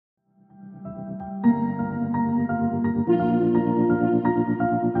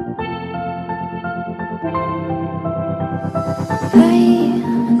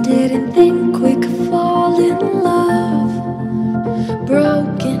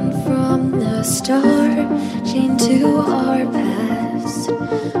from the start, chained to our past.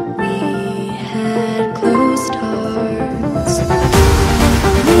 We had closed hearts.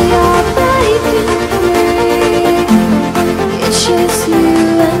 We are breaking free. It's just you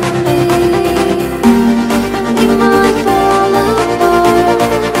and me. We might fall apart,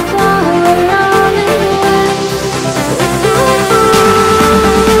 but we're running away with your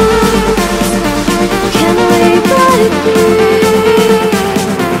arms. Can we break free?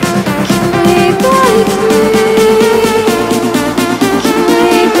 Can we break free? Can we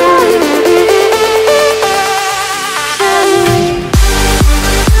break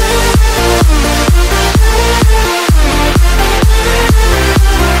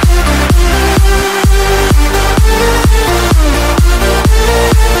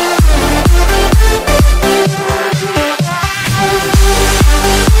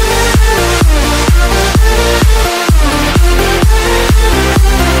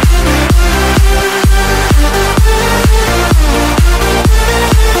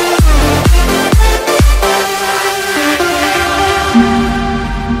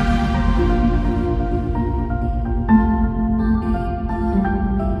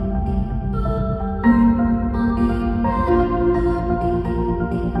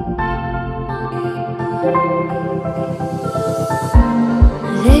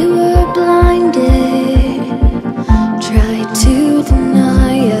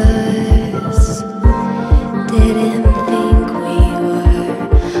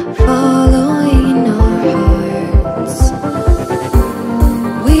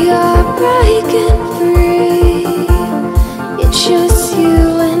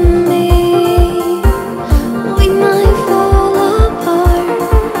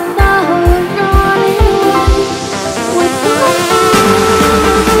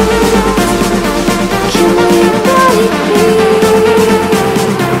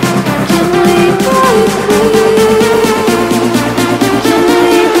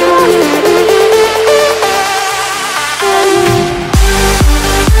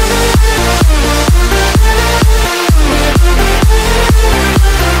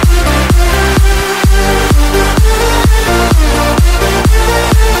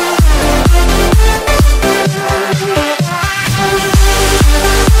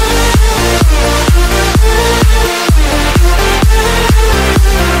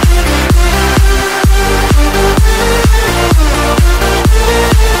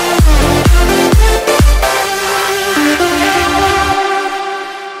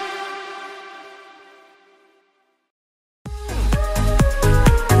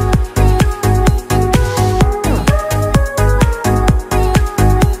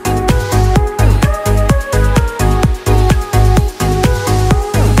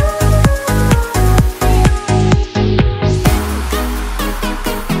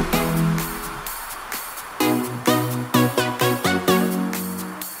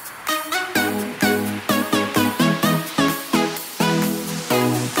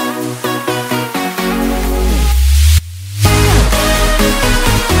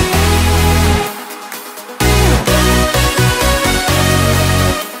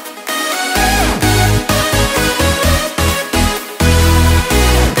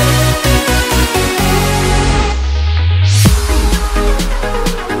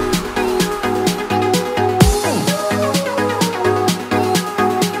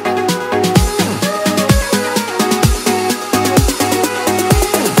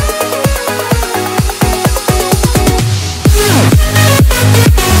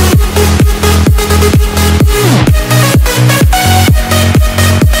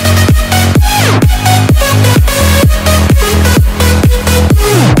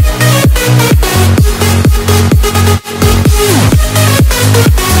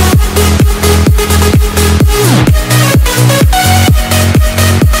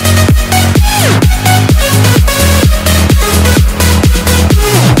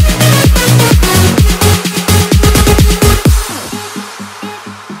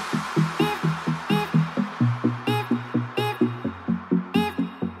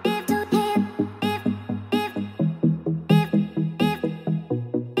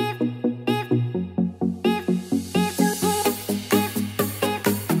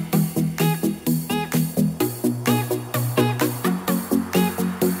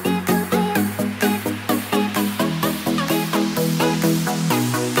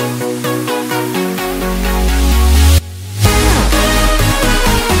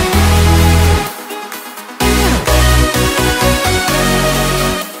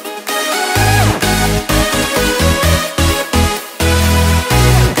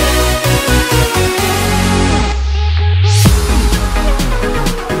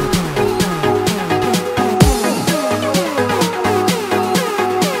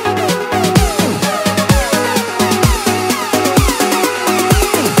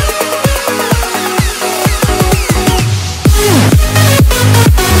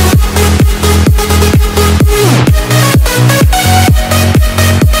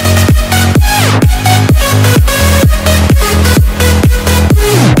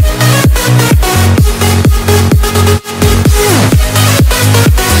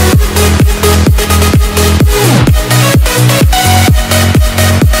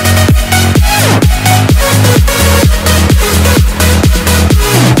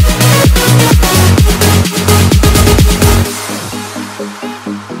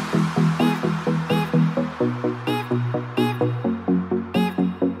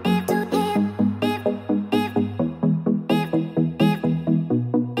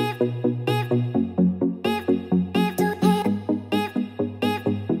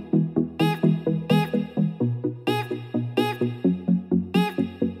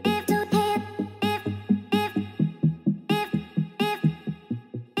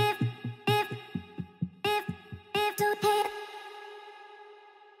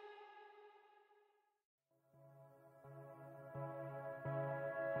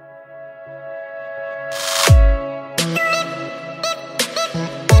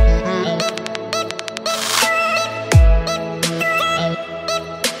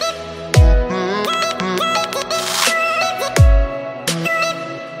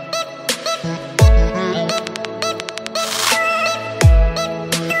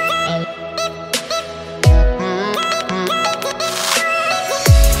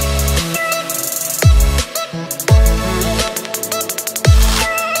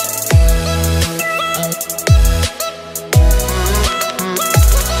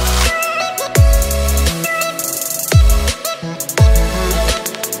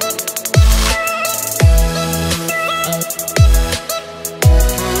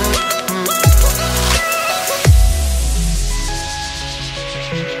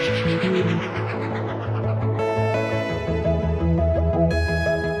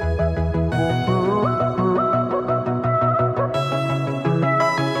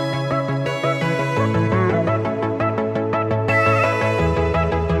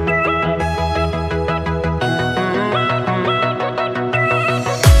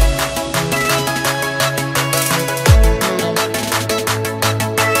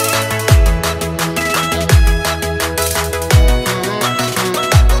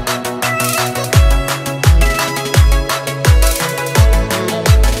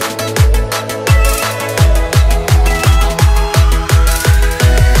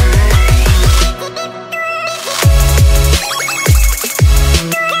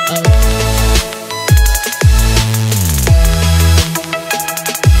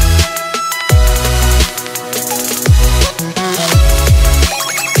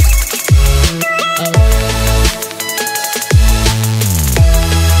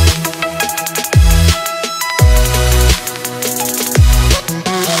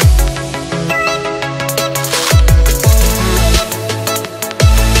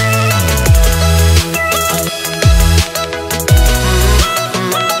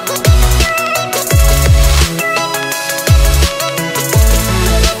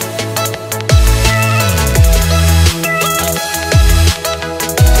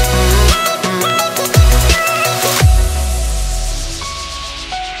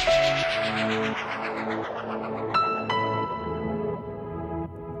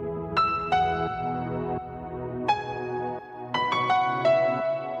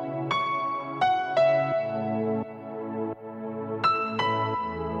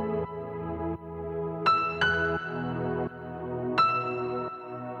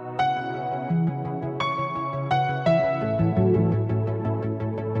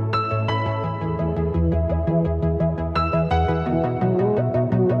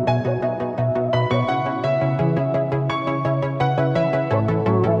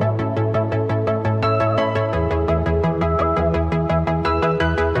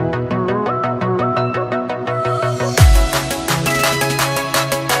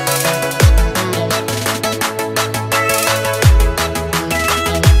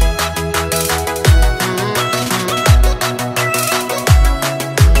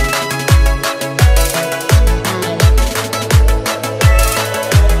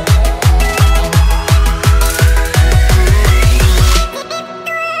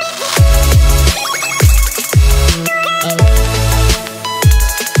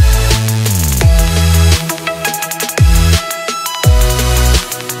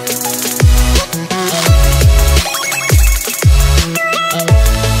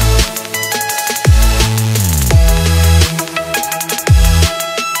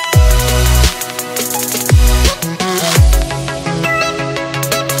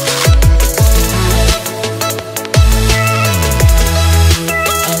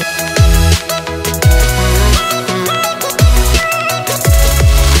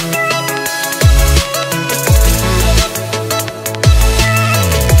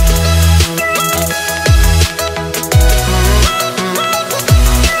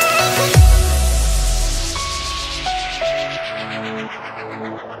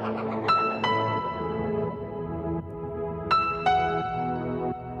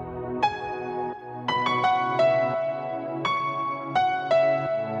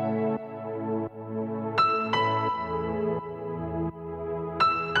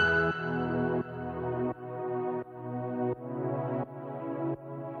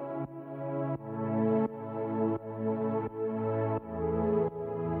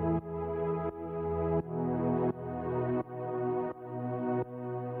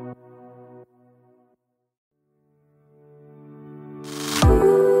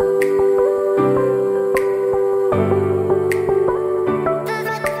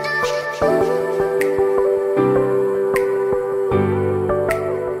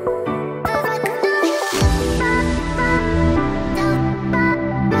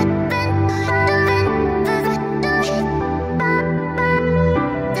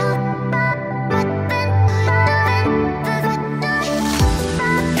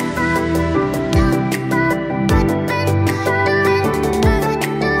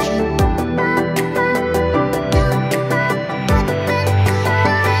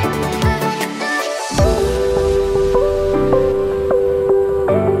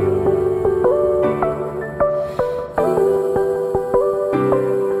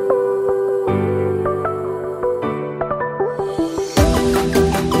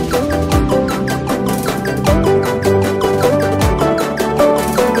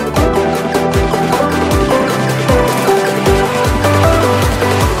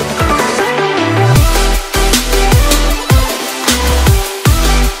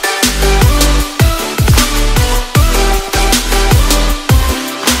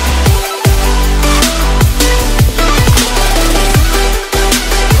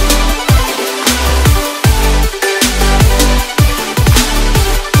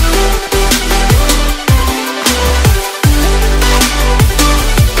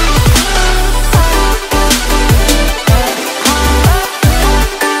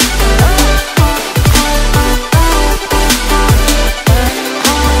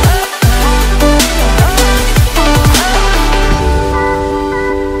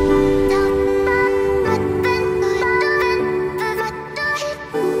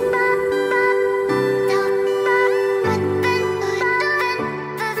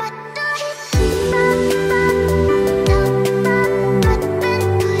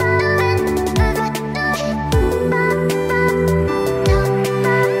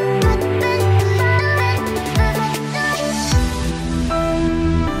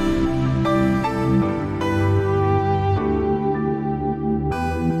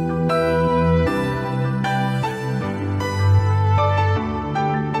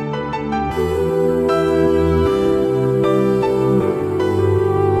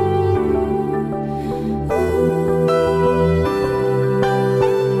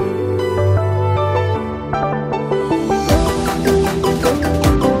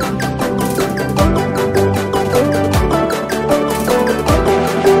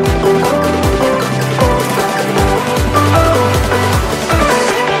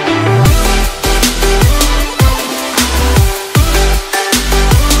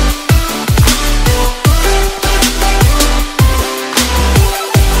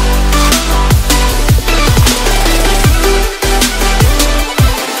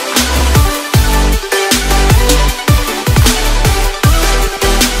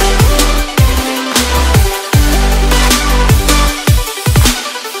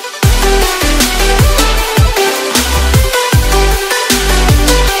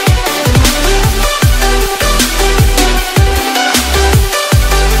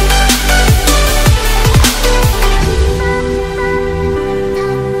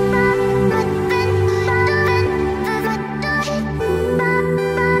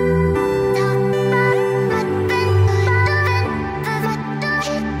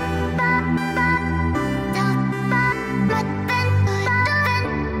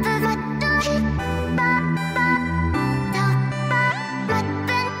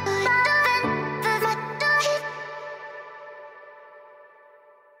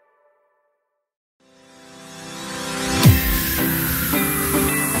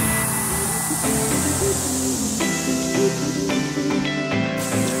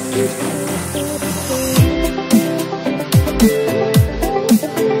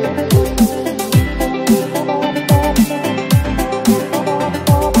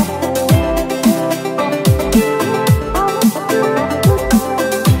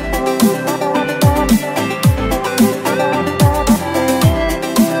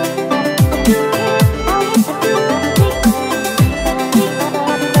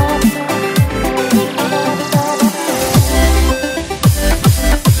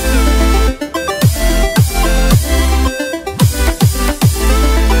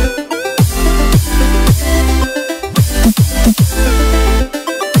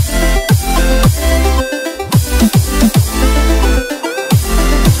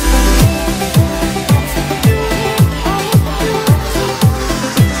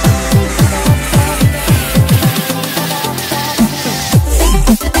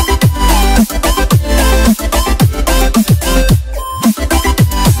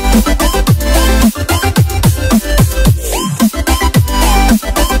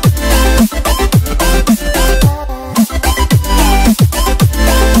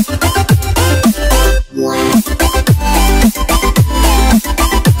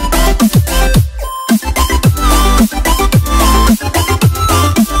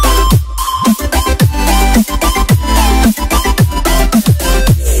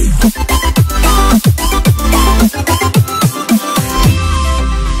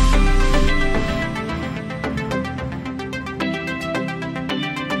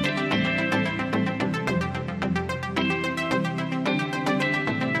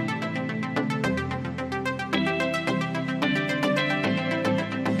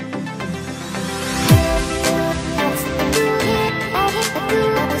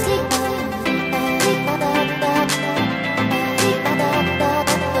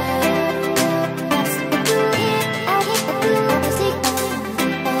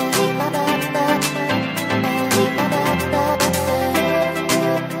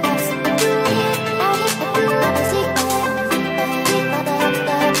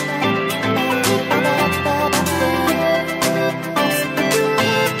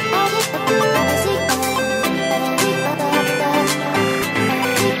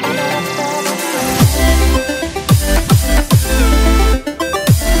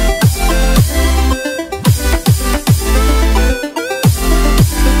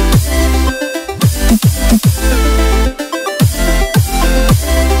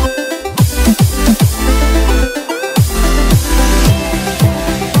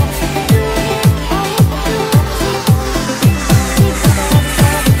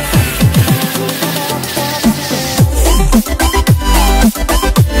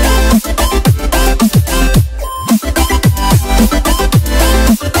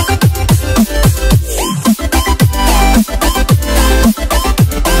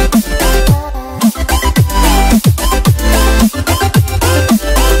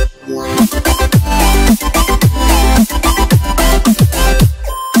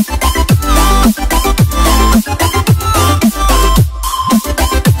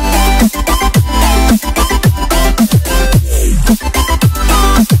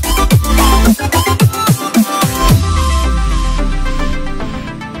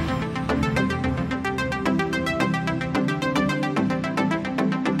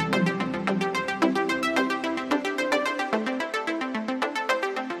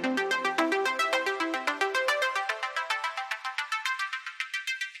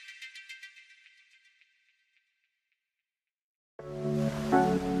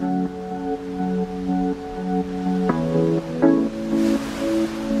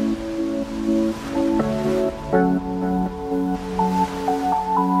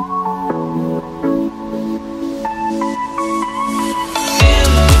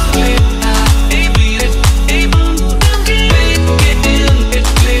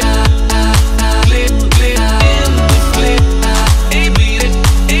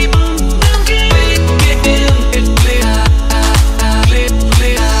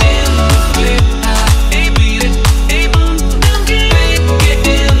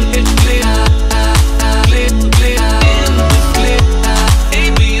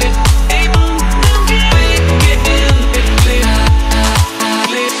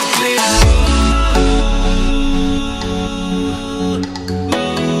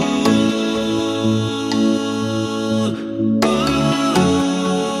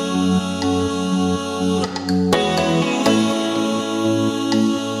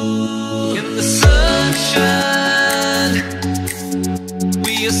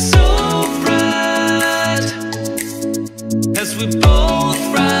both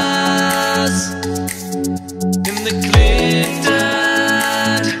rise in the clear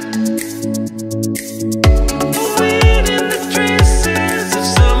tide. Wait in the traces of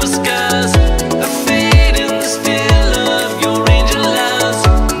summer skies, a fade in the still of your angel eyes.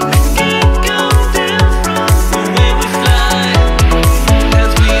 I can't come down from the way we fly as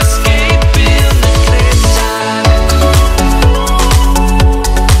we escape in the clear tide.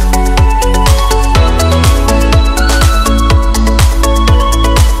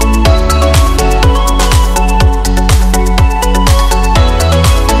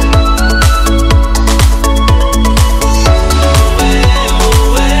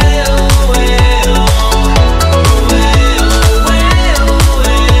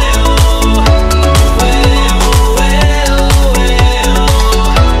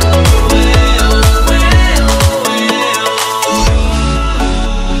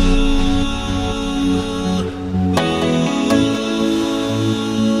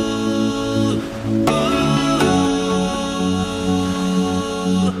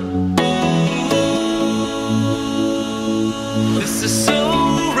 This is so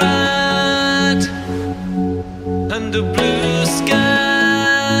right under blue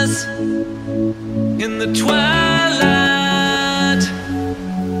skies in the twilight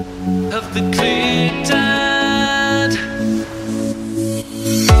of the clear tide.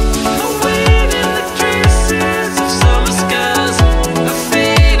 Wait in the traces of summer skies, a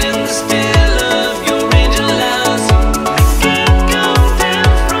fade in the still of your angel eyes. I can't come down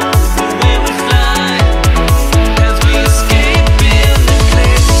from the way we fly as we escape in the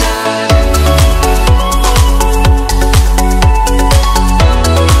clear tide.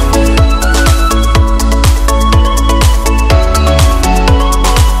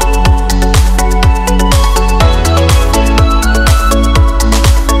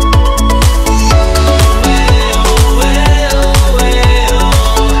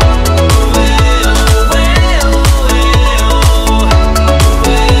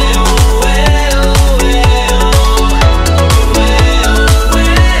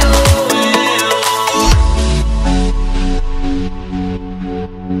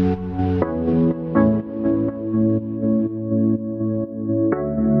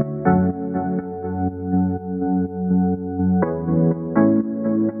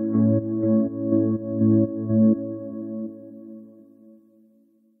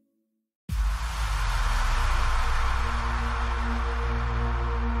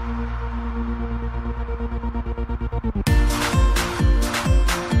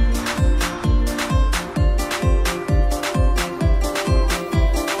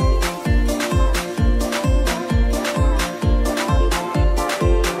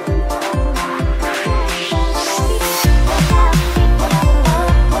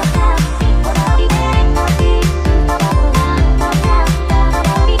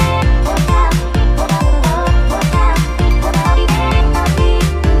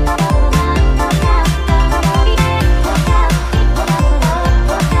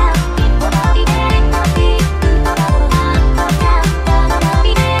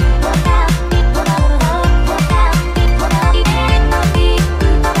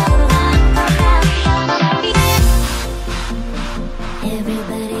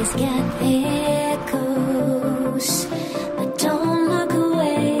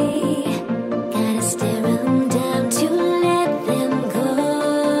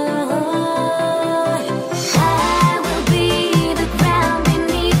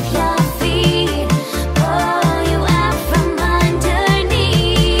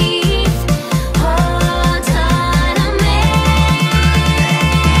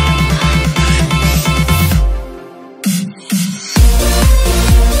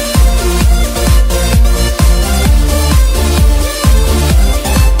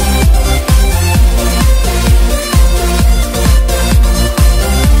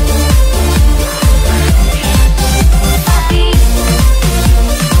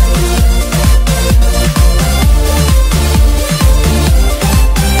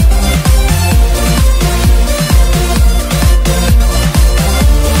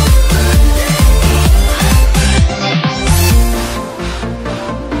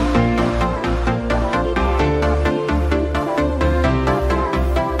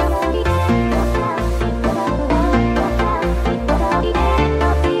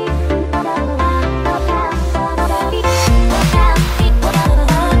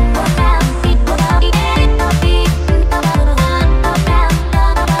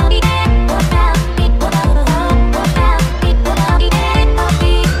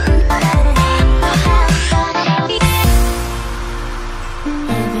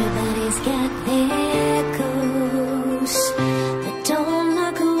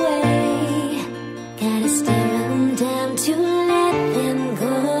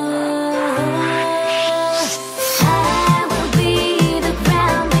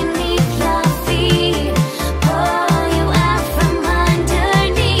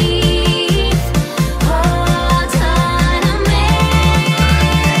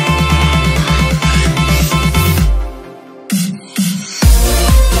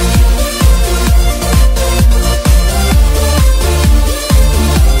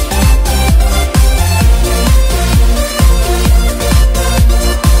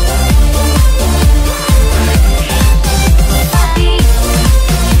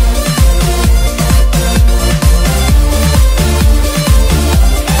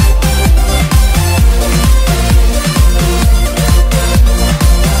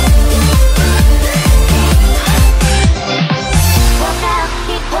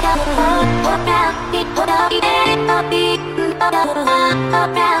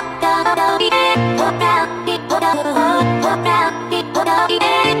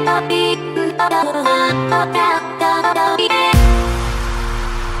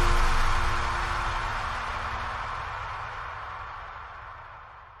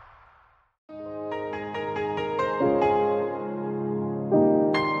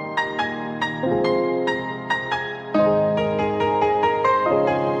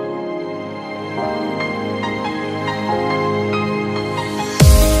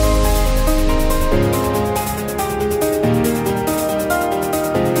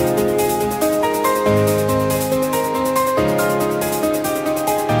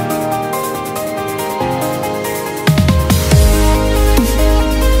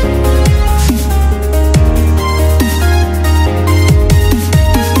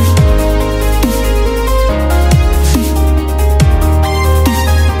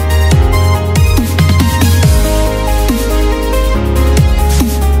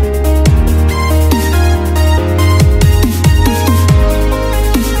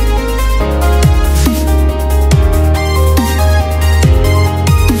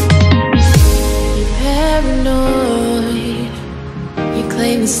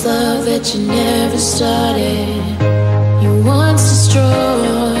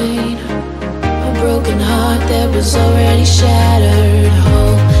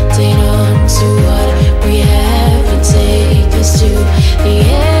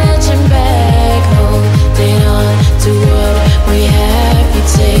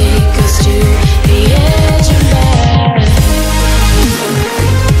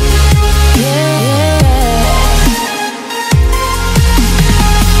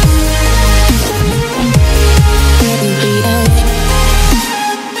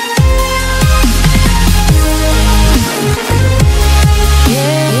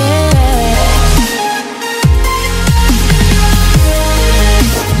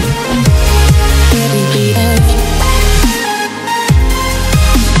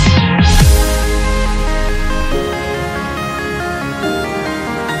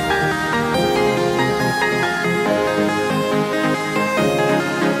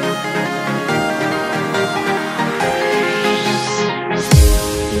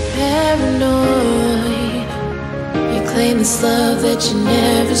 this love that you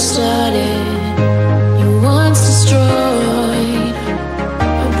never started. You once destroyed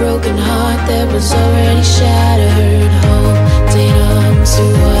a broken heart that was already shattered. Holding on to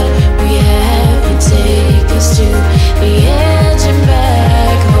what we have, you take us to the edge and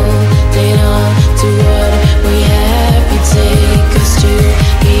back. Holding on to what we have, you take us to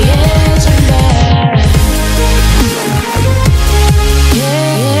the edge and back.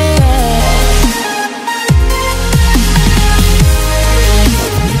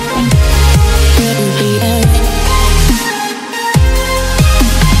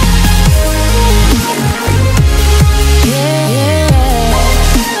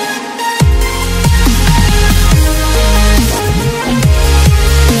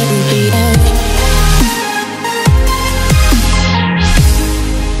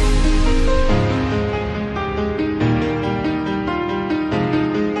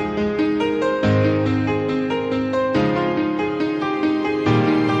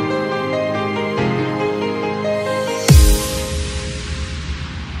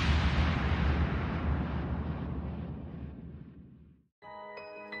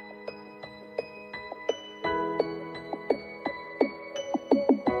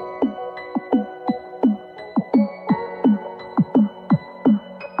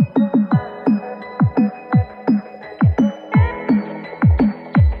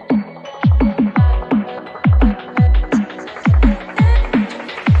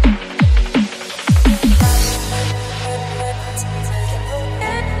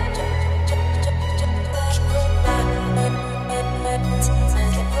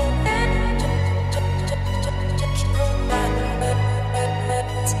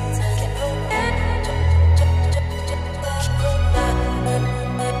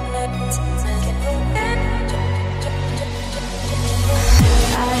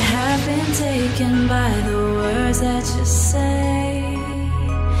 Taken by the words that you say,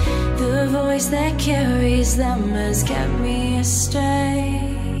 the voice that carries them has kept me astray.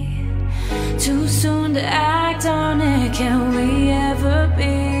 Too soon to act on it, can we ever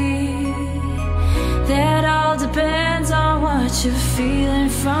be? That all depends on what you're feeling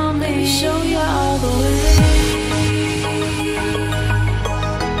from me. Let me show you all the way.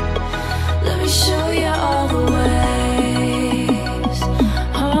 Let me show you all the way.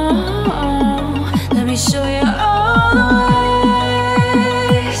 Let me show you all the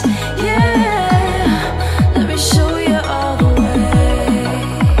ways, yeah. Let me show you all the ways.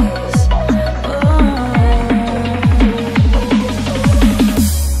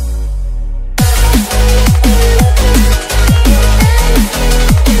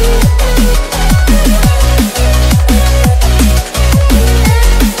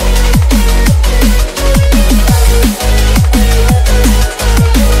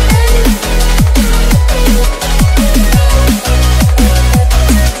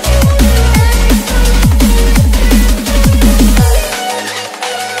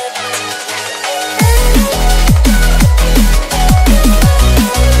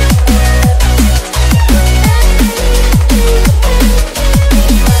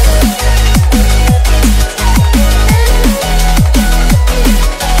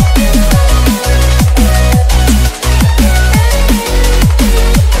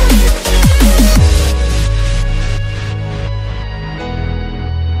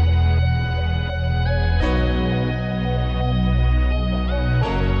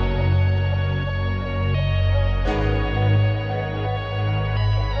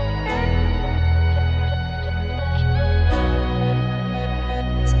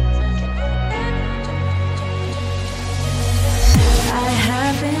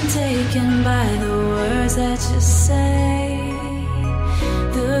 shaken by the words that you say.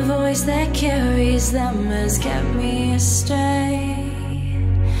 The voice that carries them has kept me astray.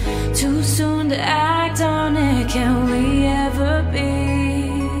 Too soon to act on it, can we ever be?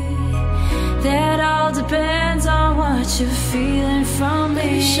 That all depends on what you're feeling from me.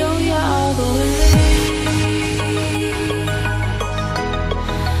 Let me show you all the way.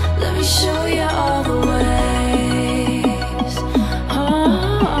 Let me show you all the ways.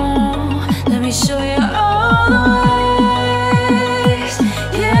 Oh, let me show you all the ways.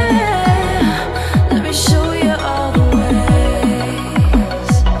 Yeah, let me show you all the ways.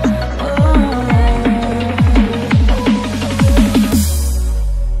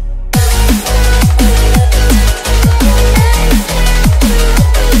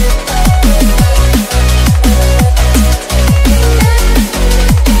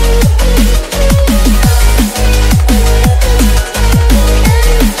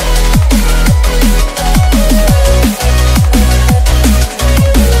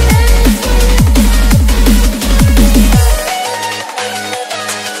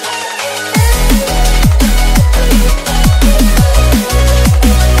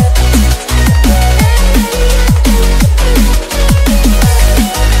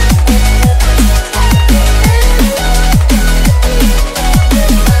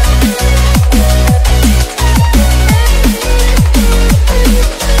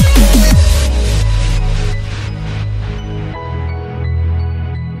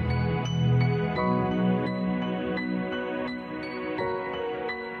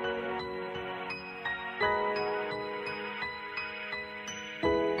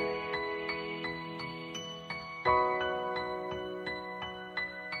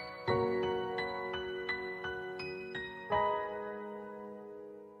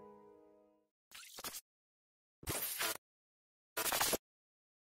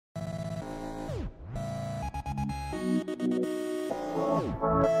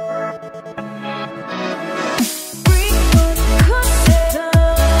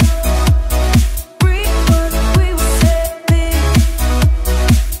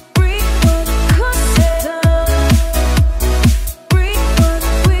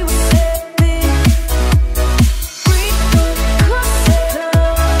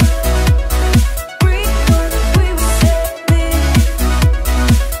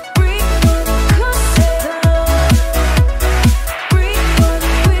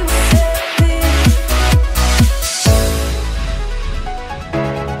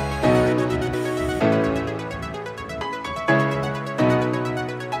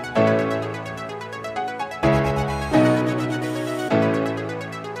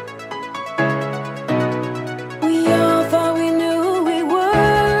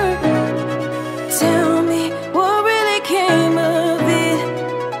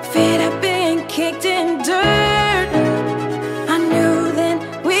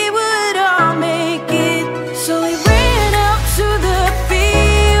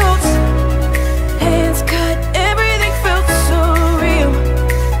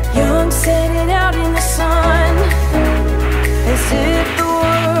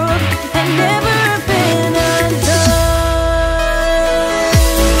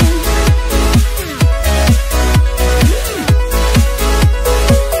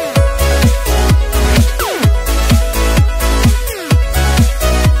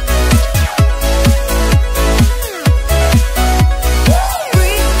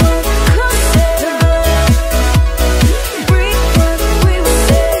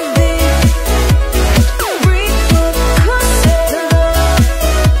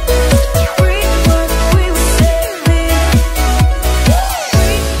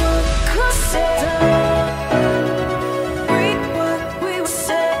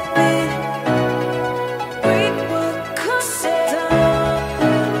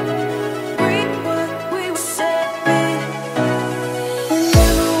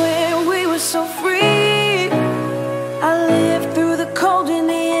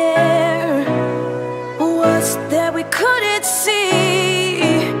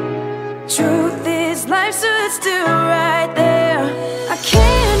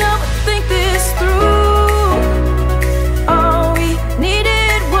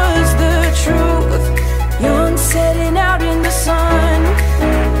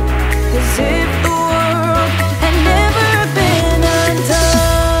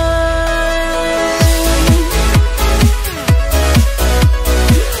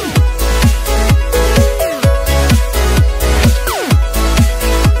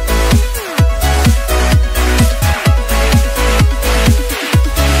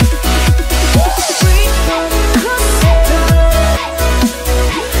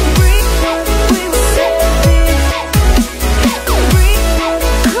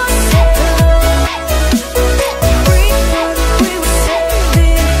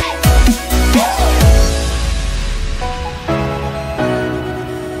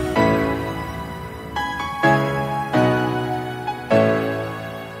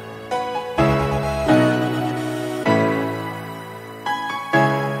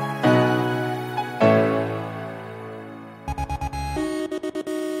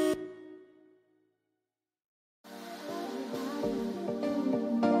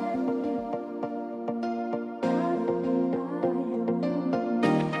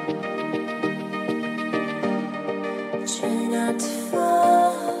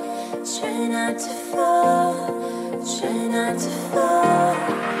 not to fall, try not to fall.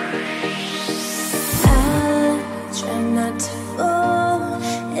 I'll try not to fall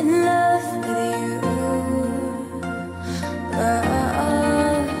in love with you.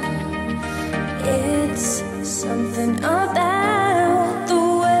 Oh, it's something about the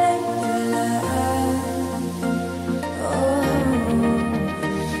way you love. Oh,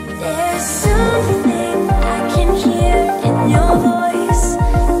 there's something I can hear in your voice.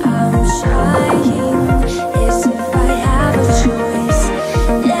 I'm trying as if I have a choice.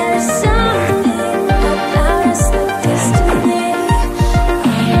 There's something about us like destiny.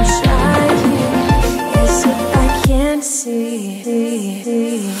 I'm trying as if I can't see.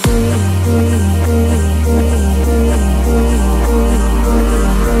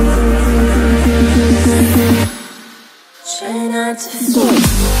 Try not to fall.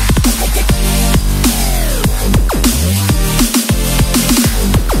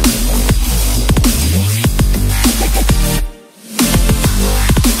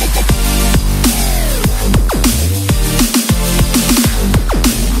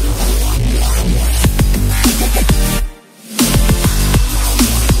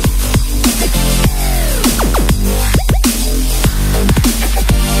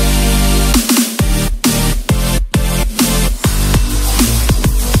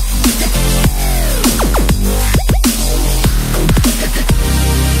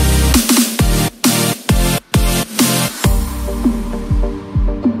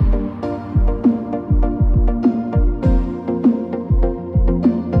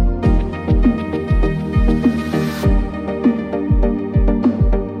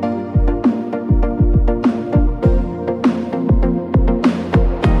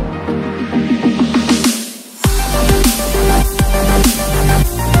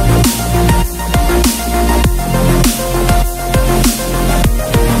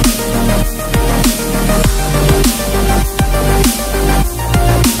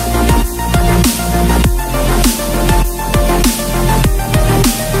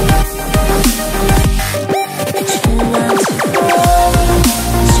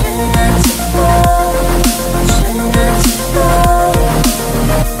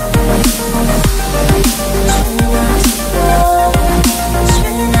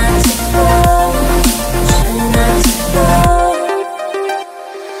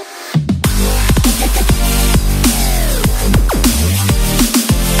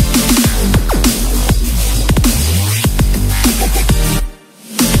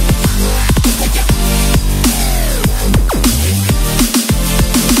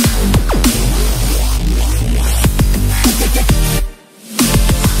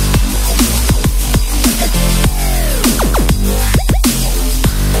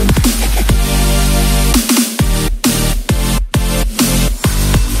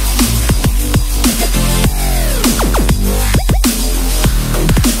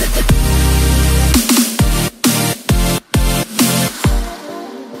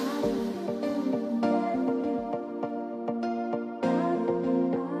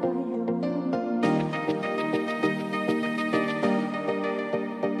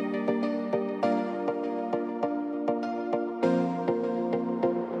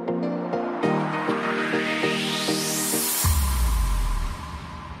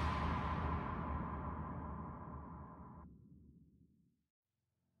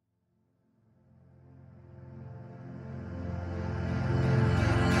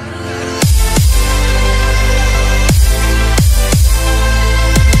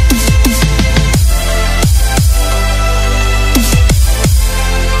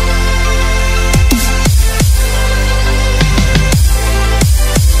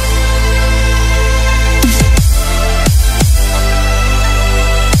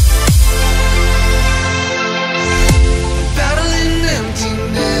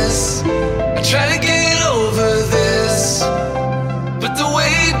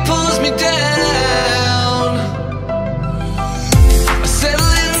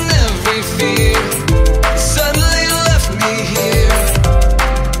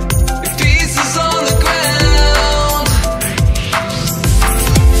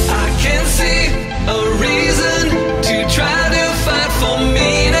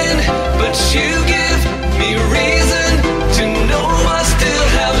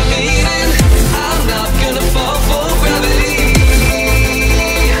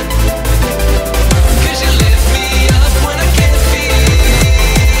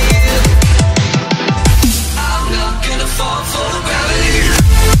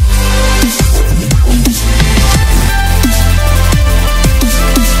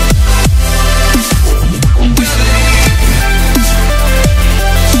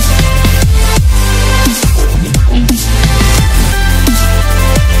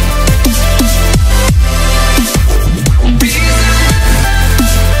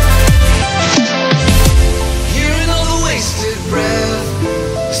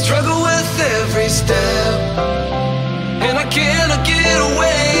 every step, and I cannot get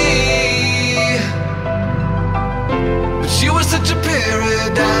away. But you were such a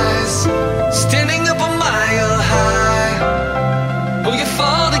paradise, standing up a mile high. Oh, you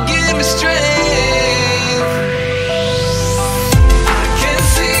fall to give me strength. I can't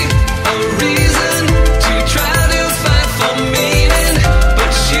see a reason to try to fight for meaning,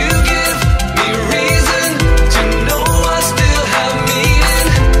 but you give me reason to know I still have meaning.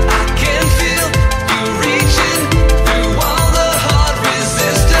 I can feel you reaching through all the hard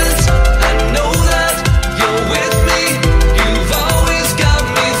resistance. I know that you're with me. You've always got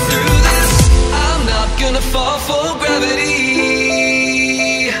me through this. I'm not gonna fall for gravity,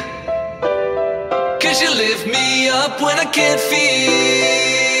 'cause you lift me up when I can't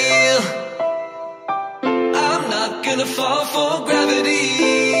feel. I'm not gonna fall for gravity,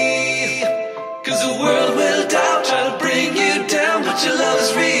 'cause the world will doubt, try to bring you down, but your love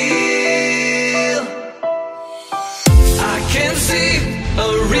is real. I can't see a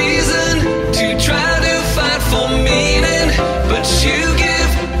reason to try to fight for meaning, but you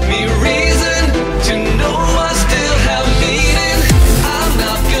give me reason to know I still have meaning. I'm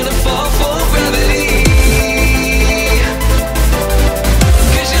not gonna fall for gravity,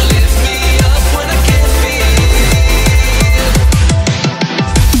 'cause you lift me up when I can't feel.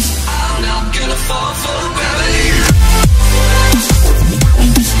 I'm not gonna fall for gravity.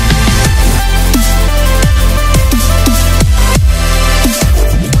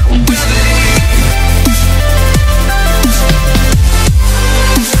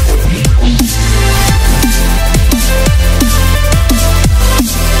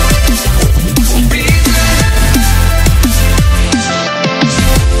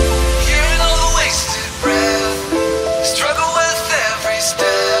 Hearing all the wasted breath, struggle with every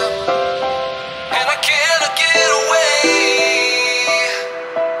step, and I cannot get away.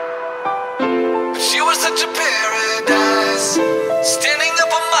 But you were such a paradise, standing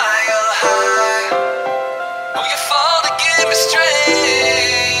up a mile high. Oh, you fall to give me strength.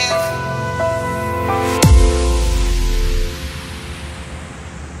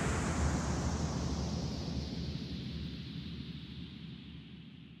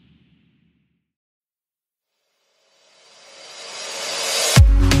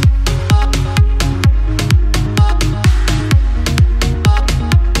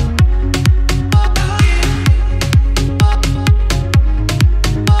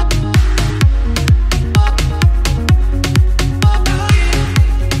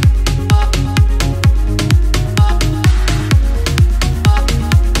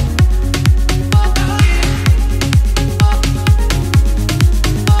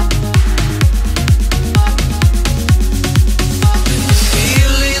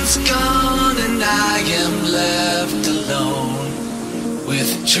 Feeling's gone and I am left alone, with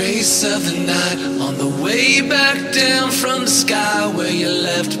a trace of the night on the way back down from the sky where you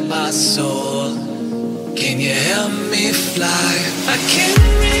left my soul. Can you help me fly? I can't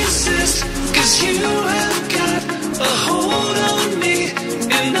resist, 'cause you have got a hold on me,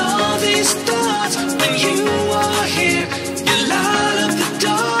 and all these thoughts when you are here, you light up the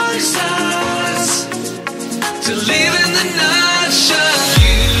dark sides to live in the night shine.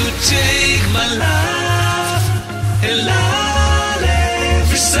 You take my life and light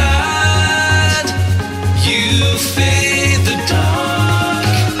every side. You fade the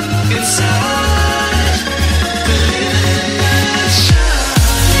dark inside the living night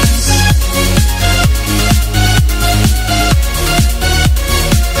shines.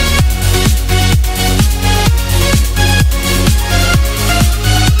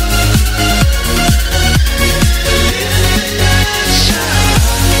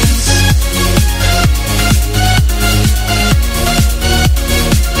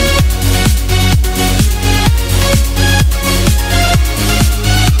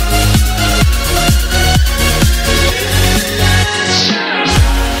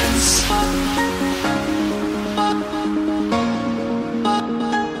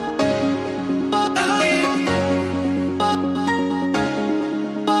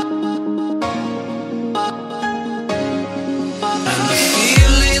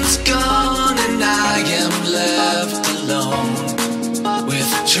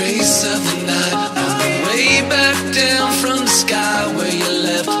 trace of the night on the way back down from the sky where you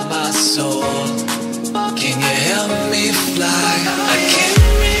left my soul. Can you help me fly? I can't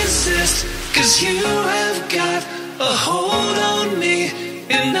resist, 'cause you have got a hold on me.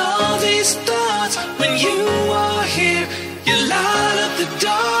 And all these thoughts, when you are here, you light up the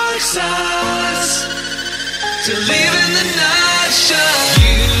dark sides to live in the night shine.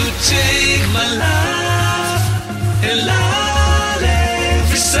 You take my life